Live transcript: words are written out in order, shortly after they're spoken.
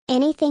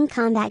Anything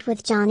Combat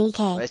with Johnny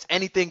K. It's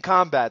anything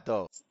combat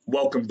though.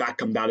 Welcome back,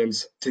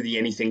 combatants, to the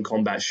Anything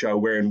Combat Show,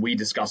 wherein we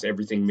discuss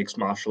everything mixed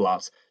martial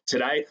arts.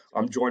 Today,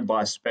 I'm joined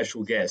by a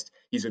special guest.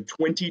 He's a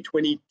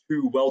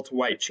 2022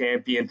 welterweight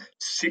champion,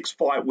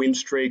 6-fight win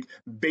streak,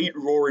 beat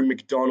Rory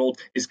McDonald,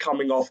 is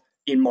coming off,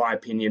 in my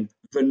opinion,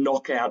 the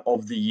knockout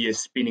of the year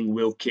spinning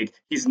wheel kick.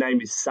 His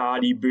name is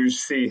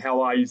Sadibou.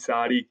 How are you,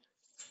 Sadi?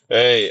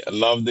 Hey, I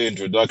love the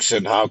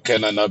introduction. How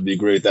can I not be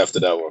great after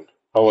that one?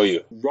 How are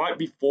you? Right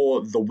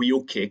before the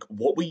wheel kick,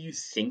 what were you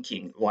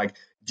thinking? Like,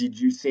 did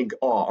you think,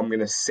 oh, I'm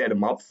going to set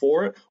him up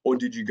for it? Or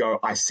did you go,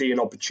 I see an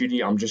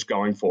opportunity, I'm just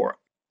going for it?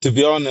 To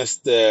be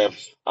honest,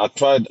 I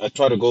tried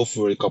to go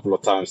for it a couple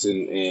of times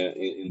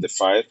in the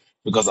fight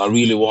because I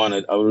really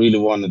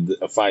wanted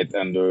a fight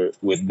under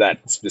with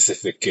that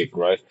specific kick,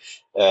 right?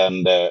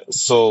 And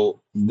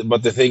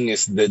but the thing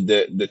is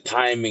the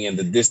timing and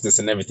the distance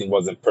and everything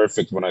wasn't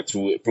perfect when I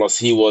threw it. Plus,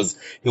 he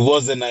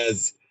wasn't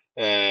as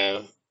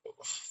uh,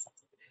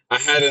 I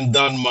hadn't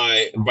done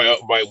my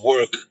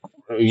work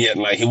yet.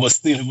 Like he was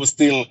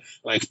still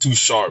like too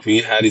sharp.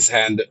 He had his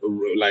hand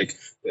like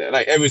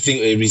everything.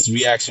 His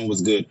reaction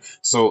was good.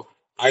 So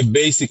I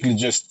basically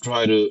just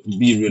try to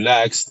be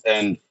relaxed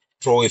and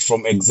throw it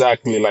from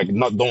exactly like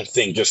not don't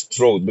think, just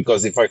throw it.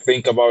 Because if I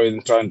think about it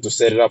and trying to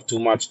set it up too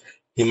much,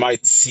 he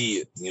might see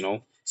it.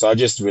 So I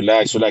just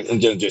relax,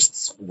 and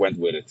just went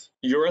with it.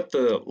 You're at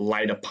the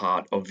later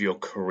part of your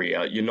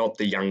career. You're not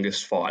the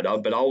youngest fighter,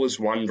 but I was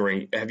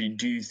wondering,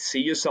 do you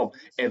see yourself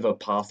ever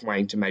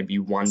pathwaying to maybe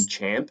one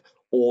champ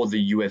or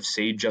the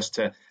UFC just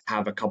to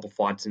have a couple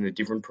fights in a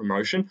different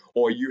promotion?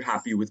 Or are you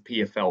happy with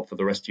PFL for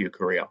the rest of your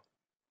career?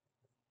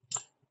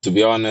 To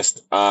be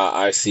honest,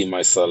 I see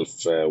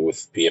myself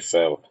with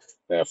PFL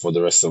for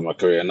the rest of my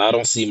career, and I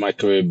don't see my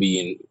career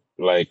being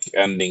like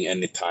ending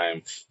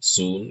anytime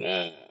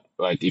soon.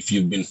 Like if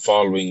you've been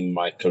following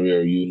my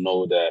career, you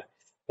know that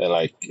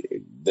like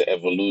the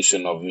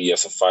evolution of me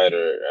as a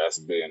fighter has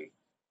been.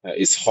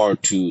 It's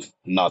hard to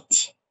not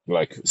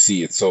like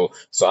see it. So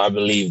I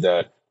believe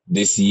that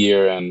this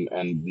year and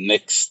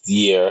next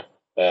year,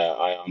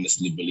 I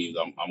honestly believe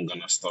I'm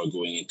gonna start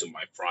going into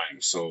my prime.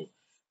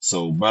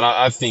 But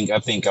I think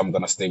I'm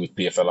gonna stay with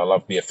PFL. I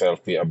love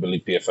PFL. I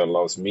believe PFL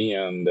loves me,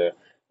 and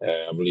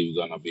I believe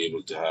we're gonna be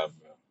able to have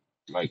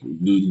like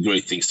do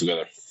great things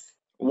together.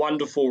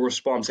 Wonderful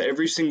response.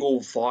 Every single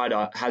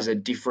fighter has a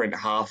different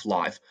half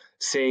life,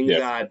 seeing Yeah,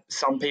 that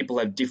some people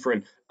have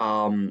different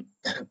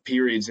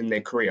periods in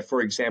their career.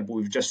 For example,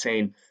 we've just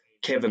seen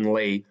Kevin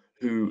Lee,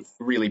 who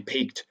really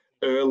peaked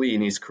early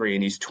in his career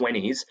in his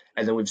 20s,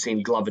 and then we've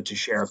seen Glover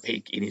Teixeira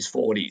peak in his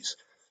 40s.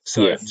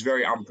 So yeah, it's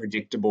very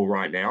unpredictable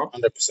right now.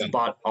 100%.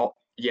 But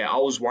yeah, I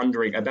was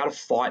wondering about a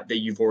fight that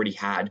you've already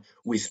had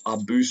with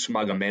Abu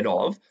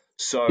Smagomedov.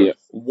 So, Yeah.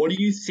 what do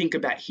you think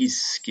about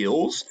his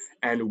skills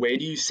and where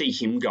do you see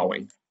him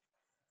going?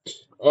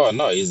 Oh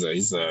no, he's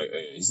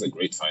a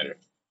great fighter.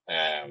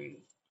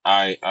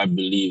 I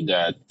believe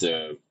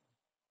that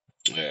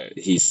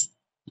he's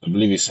I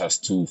believe he has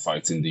two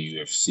fights in the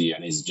UFC,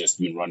 and he's just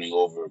been running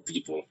over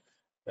people.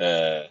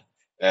 Uh,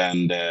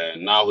 and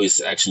now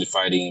he's actually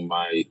fighting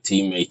my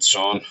teammate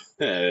Sean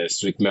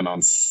Strickland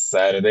on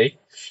Saturday.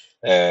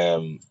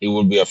 It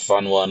will be a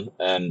fun one,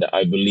 and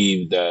I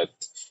believe that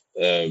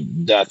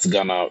that's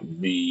gonna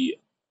be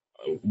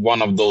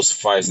one of those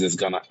fights that's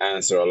gonna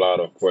answer a lot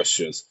of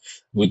questions.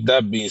 With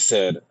that being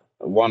said,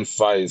 one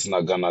fight is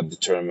not gonna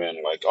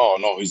determine like, oh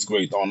no, he's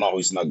great, oh no,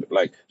 he's not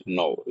like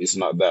no, it's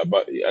not that.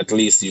 But at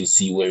least you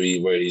see where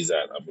he's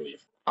at, I believe.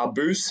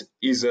 Abus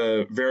is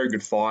a very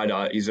good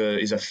fighter. Is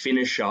a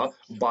finisher,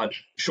 but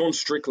Sean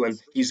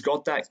Strickland, he's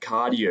got that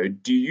cardio.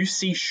 Do you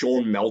see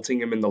Sean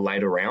melting him in the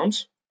later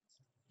rounds?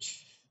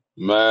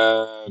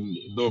 Man,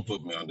 don't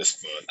put me on the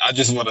spot. I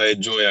just want to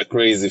enjoy a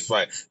crazy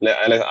fight.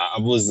 I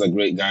was a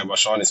great guy, but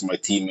Sean is my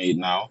teammate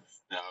now.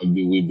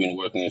 We've been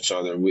working with each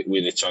other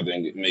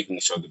and making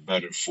each other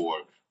better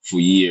for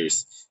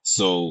years.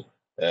 So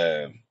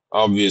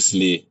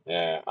obviously,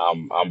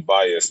 I'm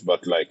biased,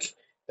 but like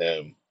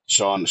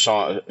Sean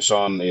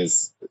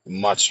is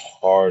much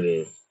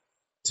harder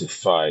to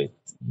fight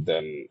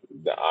than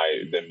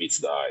meets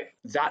the eye.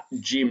 That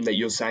gym that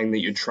you're saying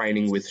that you're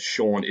training with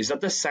Sean, is that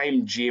the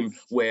same gym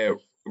where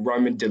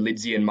Roman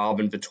Dolidze and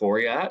Marvin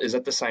Vittoria are at? Is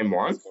that the same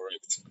one?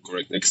 Correct,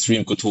 correct.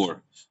 Extreme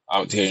Couture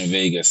out here in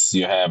Vegas.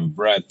 You have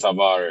Brad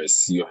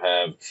Tavares, you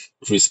have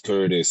Chris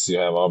Curtis, you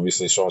have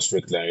obviously Sean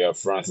Strickland, you have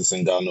Francis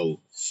Ngannou,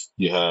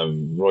 you have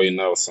Roy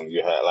Nelson,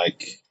 you have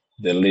like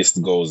the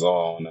list goes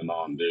on and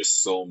on. There's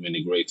so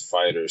many great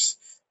fighters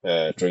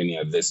training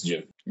at this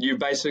gym. You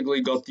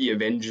basically got the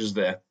Avengers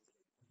there.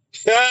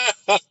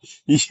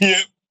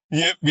 Yep,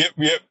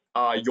 yep.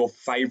 Your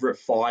favorite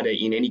fighter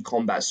in any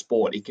combat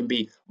sport. It can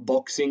be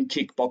boxing,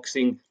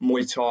 kickboxing,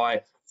 Muay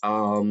Thai,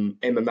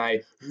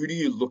 MMA. Who do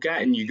you look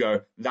at and you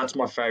go, that's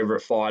my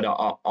favorite fighter?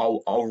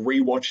 I'll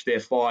rewatch their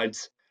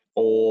fights,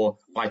 or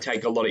I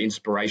take a lot of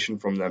inspiration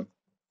from them.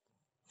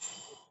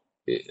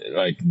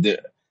 Like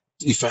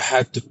if I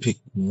had to pick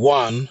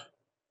one,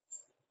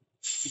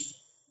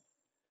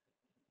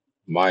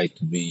 might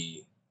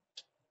be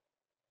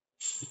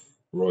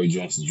Roy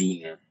Jones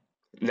Jr.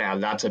 Now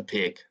that's a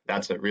pick.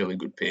 That's a really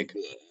good pick.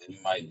 Yeah,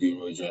 it might be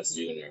Roy Jones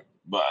Jr.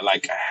 But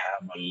like I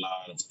have a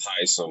lot of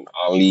Tyson,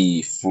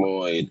 Ali,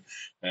 Floyd,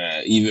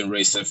 even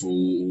Ray Sefo,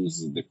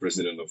 who's the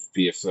president of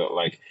PFL.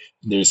 Like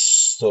there's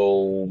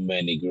so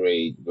many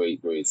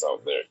greats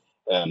out there,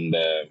 and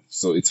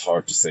so it's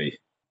hard to say.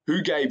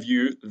 Who gave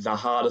you the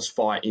hardest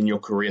fight in your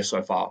career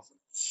so far?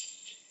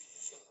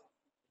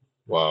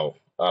 Wow,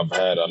 I've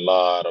had a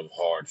lot of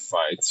hard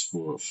fights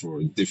for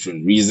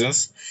different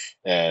reasons.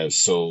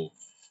 So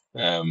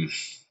um,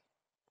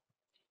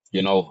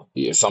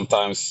 yeah,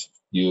 sometimes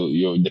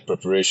the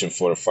preparation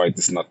for a fight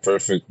is not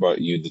perfect, but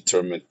you're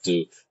determined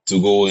to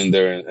go in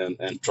there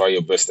and try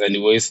your best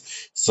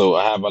anyways. So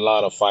I have a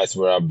lot of fights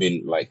where I've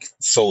been like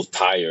so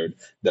tired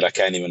that I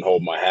can't even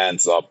hold my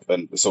hands up,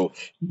 and so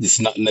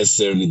it's not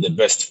necessarily the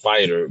best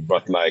fighter,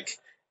 but like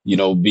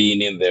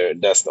being in there,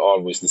 that's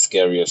always the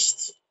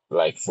scariest.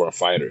 Like for a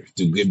fighter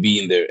to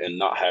be in there and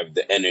not have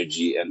the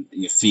energy, and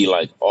you feel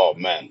like, oh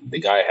man,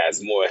 the guy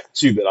has more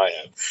energy than I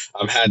have.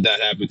 I've had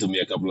that happen to me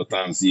a couple of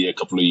times here, a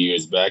couple of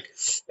years back.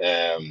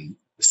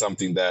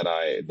 Something that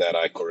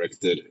I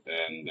corrected,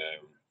 and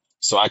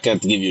so I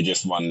can't give you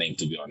just one name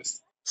to be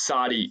honest.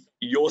 Sadi,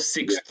 you're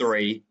Yeah,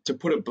 6'3". To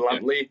put it yeah,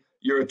 bluntly,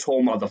 you're a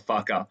tall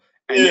motherfucker,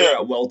 and you're yeah,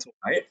 at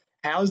welterweight.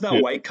 How's that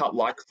yeah. weight cut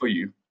like for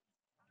you?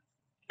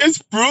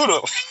 It's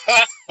brutal.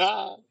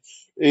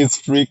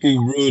 It's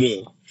freaking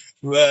brutal.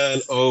 Man,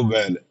 oh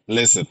man.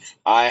 Listen,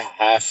 I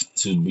have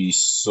to be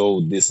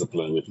so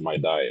disciplined with my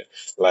diet.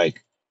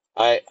 Like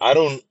I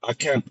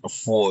can't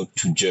afford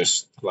to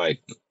just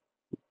like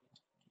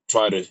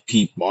try to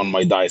keep on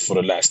my diet for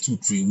the last 2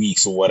 3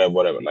 weeks or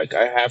whatever. Like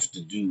I have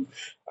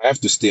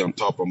to stay on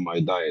top of my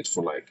diet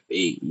for like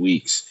 8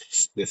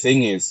 weeks. The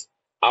thing is,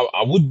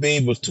 I would be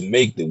able to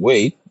make the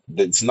weight.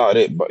 That's not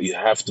it, but you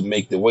have to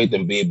make the weight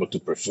and be able to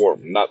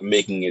perform, not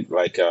making it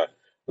like a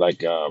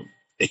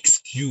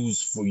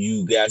excuse for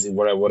you guys and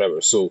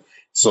whatever. So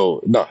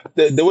no,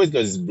 the weight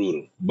cut is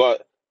brutal,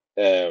 but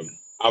um,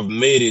 I've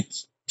made it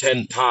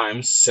 10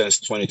 times since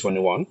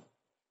 2021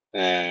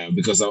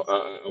 because I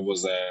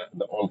was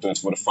the alternate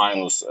for the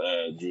finals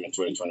during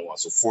 2021.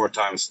 So 4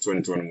 times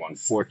 2021,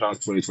 4 times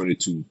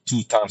 2022,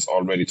 2 times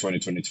already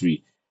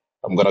 2023.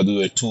 I'm gonna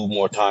do it 2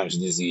 more times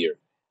this year.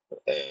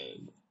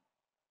 And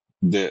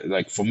the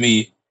like for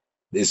me,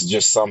 it's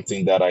just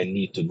something that I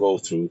need to go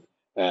through,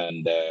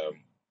 and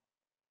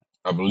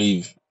I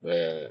believe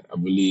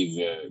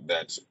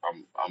that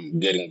I'm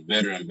getting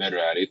better and better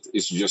at it.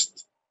 It's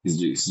just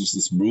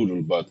it's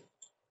brutal, but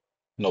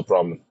no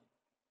problem.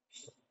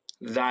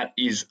 That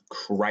is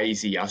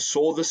crazy. I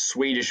saw the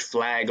Swedish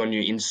flag on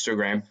your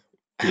Instagram.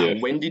 Yeah.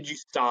 When did you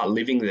start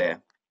living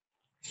there?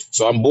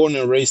 So I'm born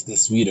and raised in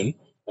Sweden.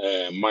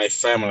 My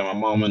family, my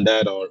mom and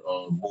dad are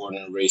born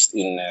and raised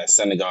in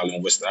Senegal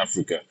in West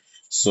Africa.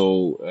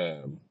 So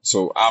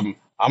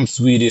I'm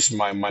Swedish.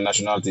 My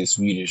nationality is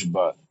Swedish,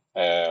 but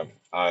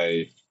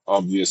I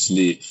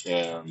obviously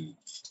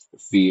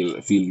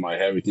feel my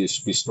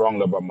heritage, feel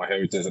strongly about my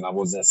heritage. And I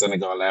was in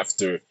Senegal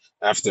after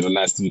the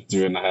last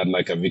victory, and I had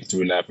like a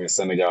victory lap in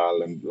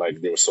Senegal, and like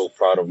they were so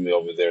proud of me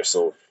over there.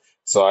 So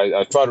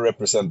I try to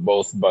represent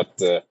both, but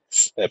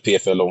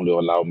PFL only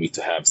allow me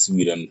to have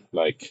Sweden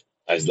like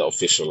as the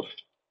official.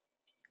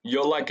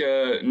 You're like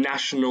a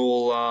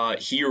national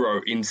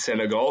hero in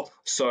Senegal.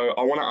 So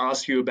I want to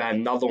ask you about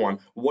another one.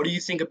 What do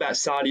you think about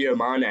Sadio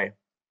Mane?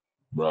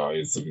 Bro,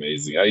 it's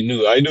amazing. I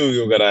knew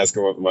you were gonna ask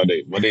about my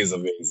name, but he's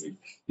amazing.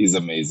 He's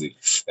amazing.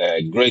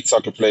 Great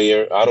soccer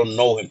player. I don't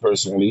know him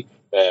personally,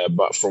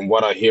 but from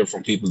what I hear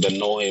from people that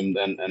know him,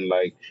 and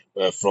like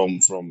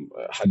from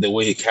the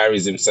way he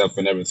carries himself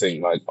and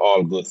everything, like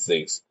all good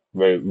things.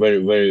 Very,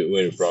 very, very,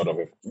 very proud of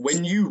him.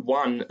 When you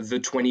won the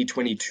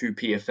 2022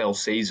 PFL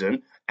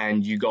season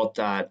and you got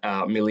that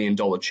 $1 million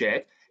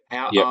check,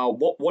 Yeah.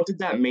 what did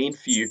that mean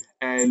for you,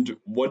 and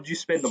what did you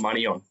spend the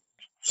money on?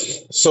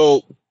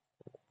 So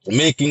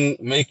making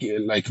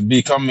like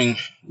becoming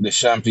the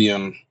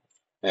champion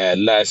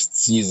last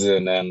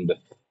season and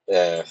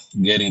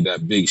getting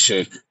that big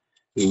check,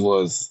 it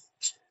was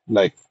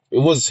it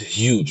was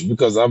huge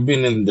because I've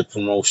been in the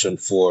promotion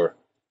for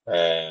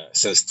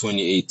since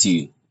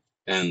 2018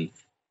 and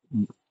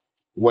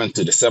went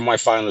to the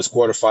semifinals,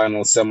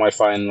 quarterfinals,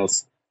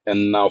 semifinals,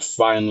 and now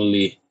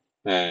finally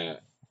uh,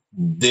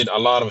 did a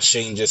lot of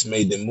changes,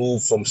 made the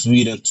move from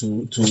Sweden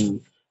to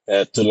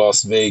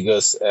Las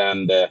Vegas,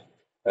 and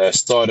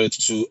started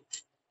to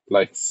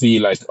like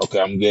feel like okay,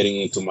 I'm getting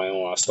into my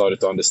own. I started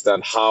to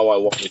understand how I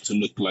wanted to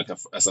look like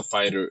as a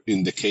fighter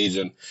in the cage,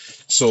 and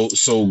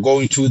so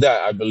going through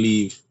that, I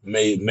believe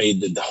made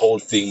the whole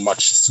thing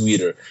much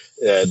sweeter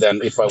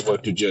than if I were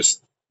to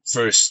just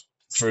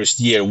first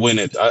year win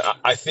it.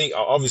 I think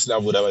obviously I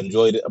would have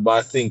enjoyed it, but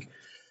I think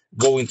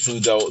going through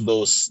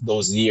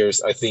those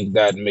years, I think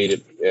that made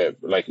it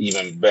like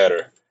even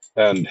better.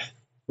 And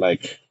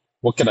like,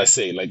 what can I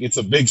say? Like, it's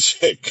a big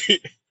check.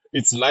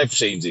 It's life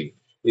changing.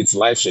 It's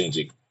life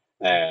changing.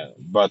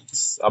 But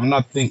I'm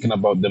not thinking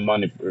about the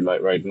money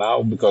like right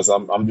now because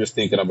I'm just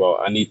thinking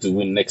about I need to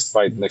win next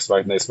fight, next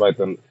fight, next fight,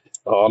 and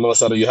All of a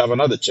sudden, you have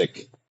another check.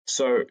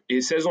 So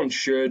it says on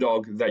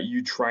Sherdog that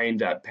you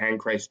trained at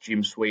Pancrase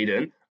Gym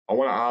Sweden. I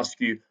want to ask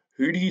you,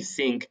 who do you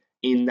think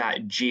in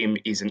that gym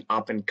is an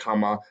up and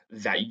comer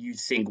that you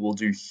think will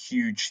do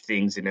huge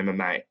things in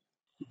MMA?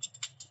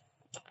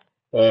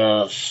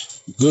 Uh,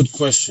 Good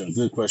question.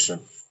 Good question.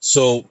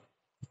 So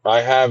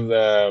I have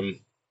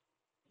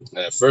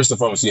first and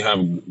foremost, you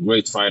have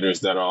great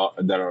fighters that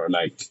are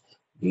like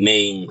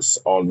names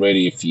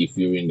already. If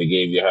you're in the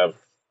game, you have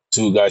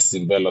two guys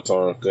in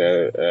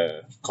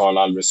Bellator, Carl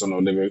Alvarez and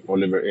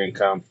Oliver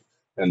Enkamp,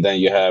 and then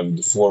you have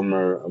the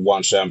former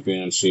one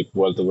championship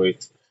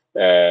welterweight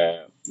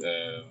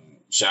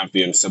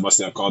champion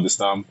Sebastian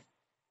Kardestam.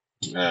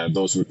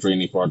 Those were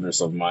training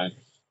partners of mine,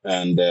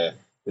 and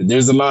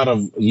there's a lot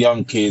of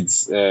young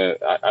kids.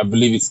 I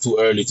believe it's too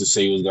early to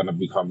say who's gonna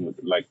become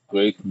like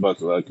great,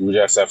 but like we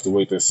just have to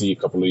wait and see a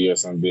couple of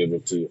years and be able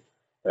to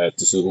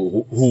see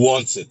who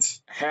wants it.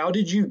 How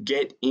did you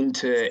get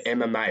into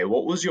MMA?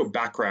 What was your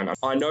background?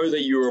 I know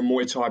that you were a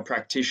Muay Thai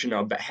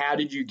practitioner, but how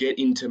did you get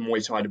into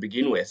Muay Thai to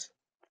begin with?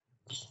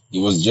 It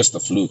was just a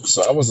fluke.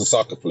 So I was a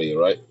soccer player,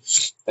 right?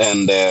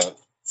 And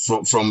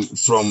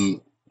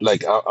from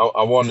like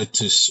I wanted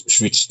to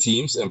switch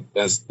teams,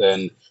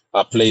 and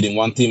I played in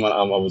one team, and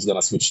I was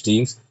gonna switch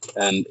teams.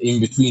 And in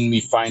between me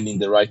finding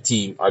the right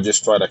team, I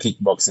just tried a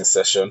kickboxing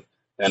session,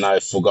 and I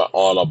forgot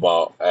all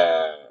about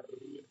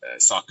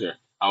soccer.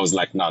 I was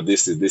like, no,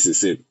 this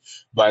is it.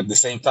 But at the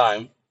same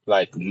time,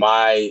 like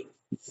my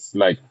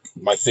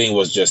thing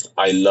was just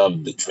I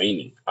loved the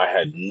training. I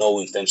had no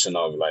intention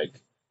of like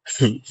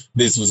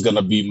this was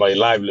gonna be my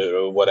livelihood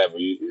or whatever.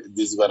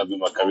 This is gonna be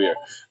my career.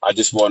 I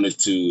just wanted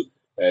to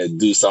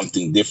do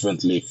something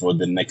differently for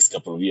the next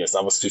couple of years.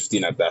 I was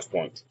 15 at that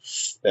point,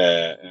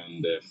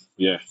 and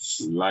yeah,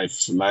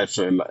 life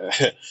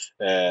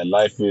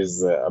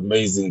is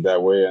amazing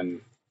that way.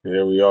 And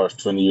here we are,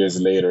 20 years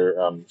later,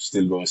 I'm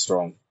still going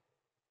strong.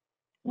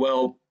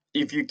 Well,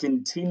 if you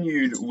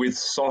continued with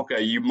soccer,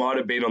 you might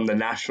have been on the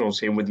national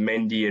team with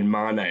Mendy and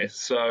Mane.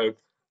 So,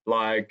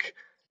 like,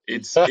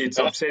 it's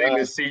upsetting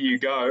to see you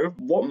go.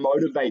 What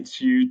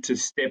motivates you to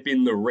step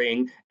in the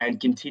ring and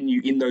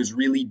continue in those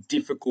really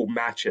difficult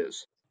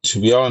matches? To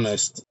be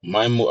honest,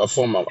 I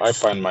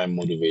find my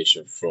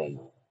motivation from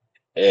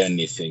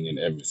anything and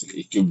everything.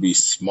 It could be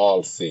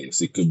small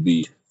things. It could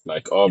be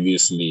like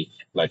obviously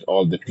like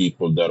all the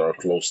people that are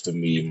close to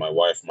me, my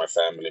wife, my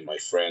family, my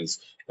friends.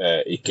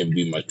 It can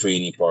be my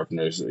training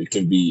partners. It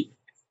can be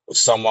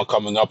someone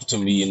coming up to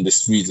me in the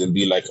streets and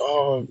be like,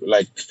 "Oh,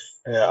 like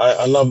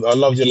I love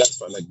your last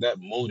fight." Like that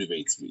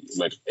motivates me.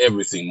 Like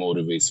everything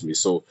motivates me.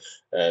 So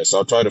I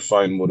try to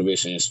find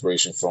motivation,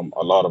 inspiration from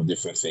a lot of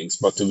different things.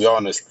 But to be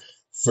honest,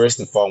 first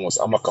and foremost,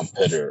 I'm a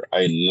competitor.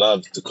 I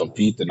love to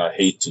compete and I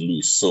hate to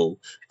lose. So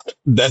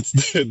that's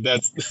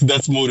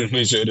that's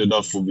motivation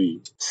enough for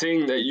me.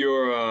 Seeing that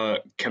you're a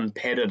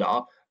competitor,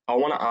 I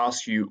want to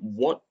ask you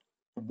what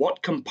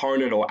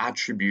component or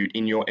attribute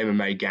in your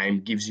MMA game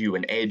gives you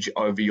an edge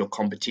over your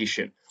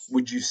competition?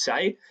 Would you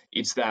say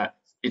it's that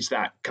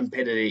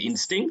competitive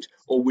instinct,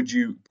 or would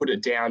you put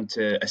it down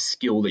to a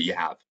skill that you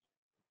have?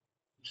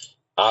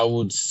 I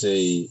would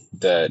say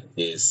that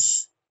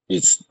is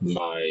it's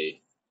my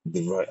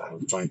the right.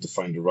 I'm trying to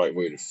find the right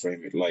way to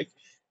frame it. Like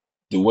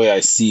the way I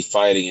see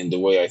fighting and the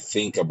way I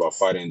think about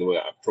fighting, the way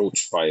I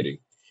approach fighting.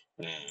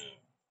 Uh,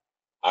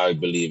 I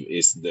believe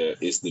is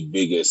the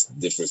biggest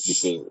difference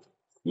because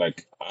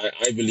like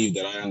I believe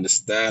that I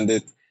understand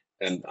it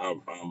and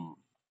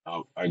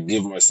I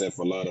give myself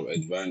a lot of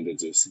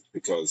advantages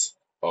because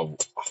of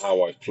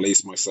how I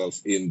place myself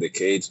in the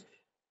cage,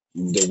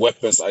 the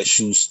weapons I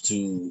choose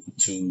to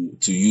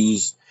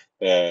use,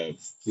 a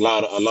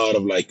lot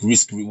of like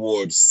risk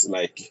rewards.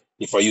 Like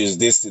if I use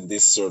this in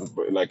this certain,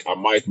 like I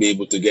might be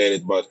able to get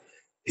it, but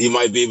he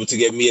might be able to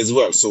get me as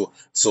well. So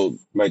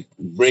like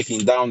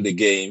breaking down the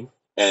game,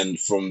 and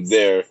from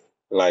there,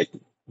 like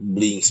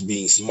being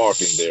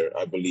smart in there,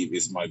 I believe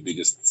is my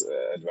biggest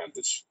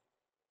advantage.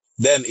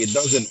 Then it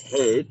doesn't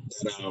hurt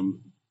that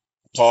I'm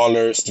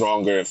taller,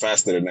 stronger, and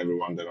faster than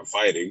everyone that I'm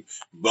fighting.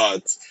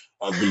 But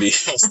I believe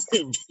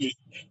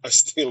I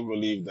still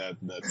believe that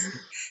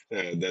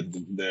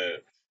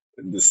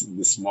the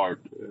smart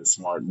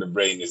the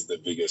brain is the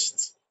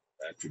biggest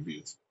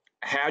attribute.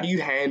 How do you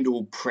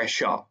handle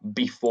pressure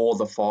before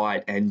the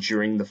fight and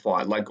during the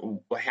fight? Like,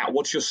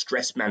 what's your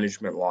stress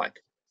management like?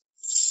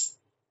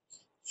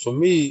 For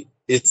me,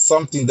 it's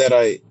something that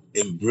I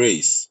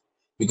embrace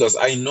because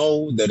I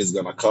know that it's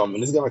gonna come,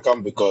 and it's gonna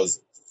come because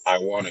I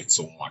want it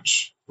so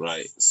much,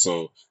 right?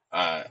 So,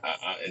 and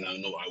I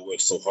know I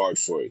work so hard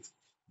for it.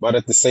 But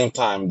at the same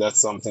time,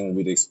 that's something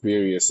with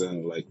experience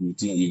and like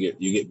routine,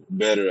 you get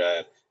better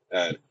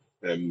at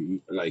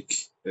like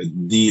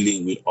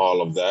dealing with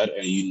all of that,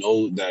 and you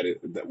know that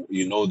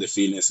you know the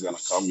feelings are gonna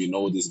come. You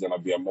know there's gonna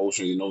be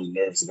emotions. You know the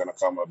nerves are gonna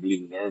come. I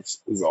believe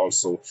nerves is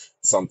also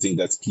something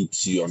that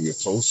keeps you on your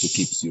toes, it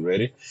keeps you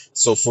ready.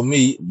 So for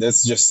me,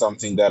 that's just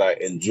something that I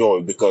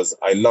enjoy because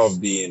I love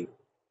being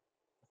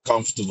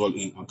comfortable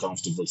in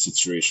uncomfortable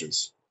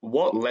situations.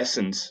 What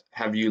lessons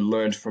have you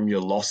learned from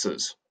your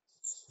losses?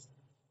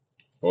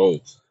 Oh,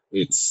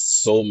 it's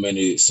so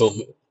many,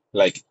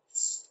 like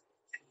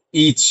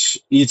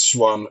each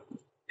one,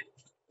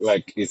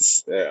 like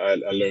I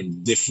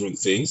learned different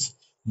things,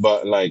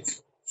 but like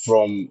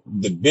from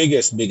the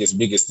biggest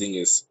thing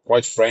is,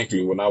 quite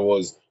frankly, when I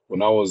was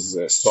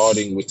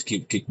starting with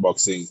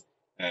kickboxing,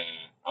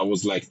 I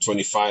was like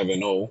 25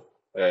 and 0,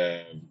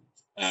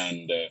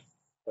 and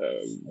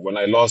when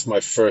I lost my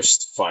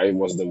first fight,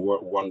 was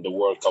won the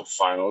World Cup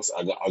finals.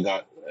 I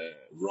got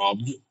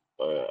robbed.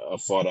 I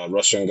fought a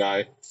Russian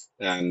guy,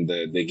 and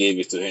they gave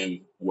it to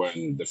him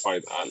when the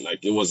fight.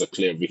 Like, it was a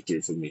clear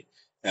victory for me.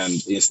 And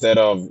instead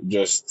of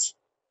just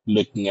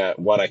looking at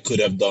what I could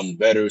have done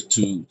better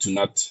to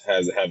not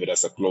have it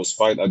as a close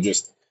fight, I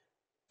just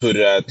put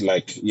it at,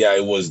 like, yeah,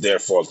 it was their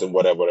fault and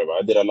whatever, whatever.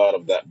 I did a lot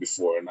of that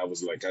before, and I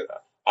was like,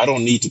 I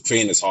don't need to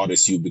train as hard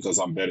as you because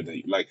I'm better than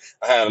you. Like,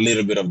 I had a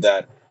little bit of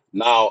that.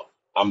 Now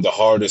I'm the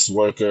hardest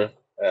worker,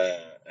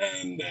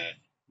 and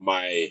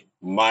my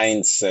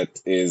mindset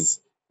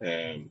is,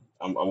 I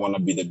want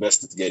to be the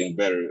best at getting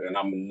better, and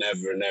I'm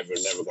never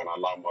gonna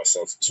allow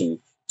myself to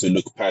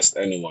look past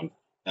anyone.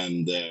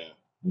 And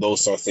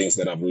those are things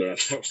that I've learned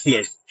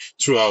learned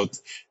throughout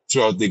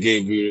the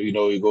game.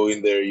 You go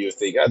in there, you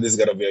think, this is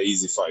gonna be an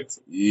easy fight.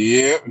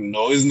 Yeah,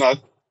 no, it's not.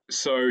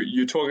 So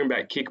you're talking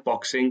about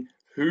kickboxing.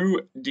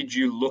 Who did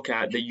you look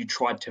at that you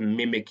tried to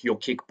mimic your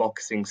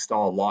kickboxing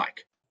style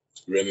like?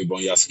 Remy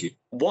Bonyaski.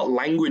 What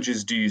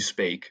languages do you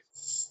speak?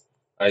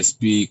 I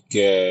speak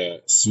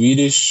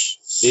Swedish,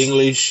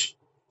 English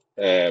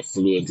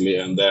fluently,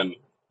 and then,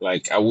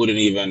 like, I wouldn't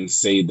even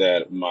say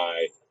that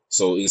my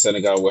so in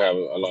Senegal we have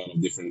a lot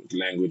of different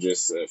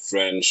languages,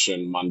 French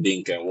and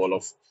Mandinka and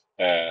Wolof.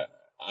 Uh,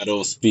 I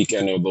don't speak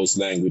any of those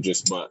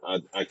languages, but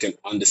I can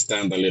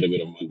understand a little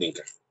bit of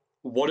Mandinka.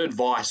 What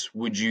advice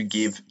would you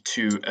give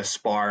to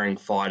aspiring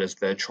fighters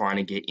that are trying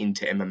to get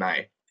into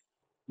MMA?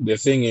 The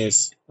thing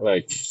is,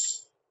 like,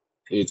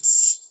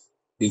 it's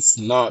it's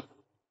not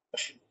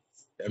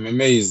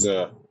MMA is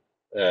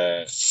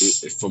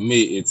for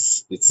me,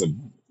 it's a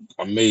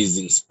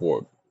amazing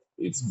sport.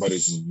 But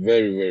it's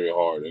very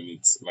hard, and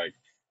it's like,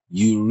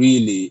 you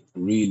really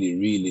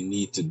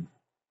need to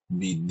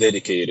be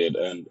dedicated,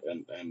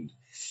 and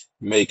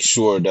make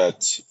sure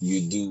that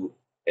you do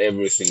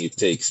everything it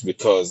takes,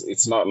 because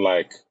it's not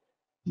like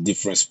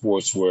different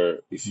sports where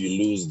if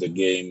you lose the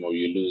game or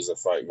you lose a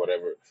fight,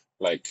 whatever,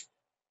 like,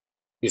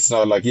 it's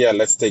not like, yeah,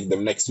 let's take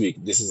them next week.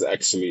 This is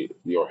actually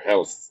your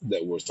health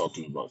that we're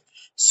talking about.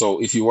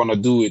 So if you want to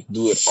do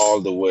it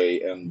all the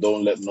way, and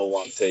don't let no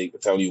one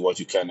tell you what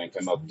you can and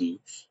cannot do.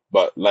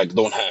 But, like,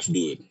 don't half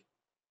do it.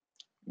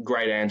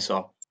 Great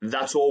answer.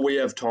 That's all we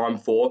have time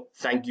for.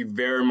 Thank you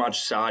very much,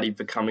 Sadi,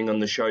 for coming on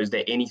the show. Is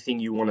there anything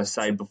you want to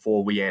say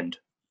before we end?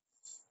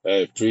 I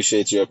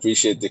appreciate you. I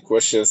appreciate the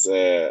questions.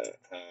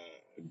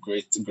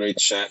 Great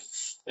chat.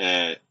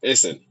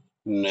 Listen,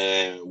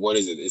 what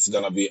is it? It's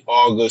gonna be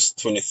August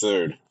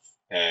 23rd,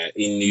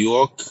 in New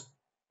York.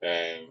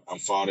 I'm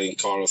fighting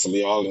Carlos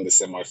Leal in the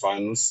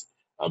semifinals.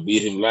 I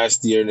beat him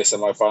last year in the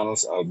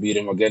semifinals. I'll beat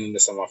him again in the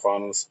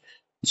semifinals.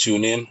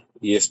 Tune in,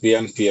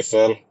 ESPN,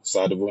 PFL,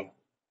 Sadibou.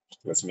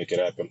 Let's make it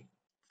happen.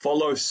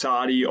 Follow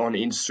Sadi on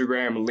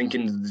Instagram, link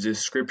in the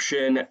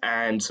description,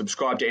 and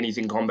subscribe to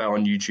Anything Combat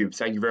on YouTube.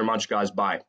 Thank you very much, guys. Bye.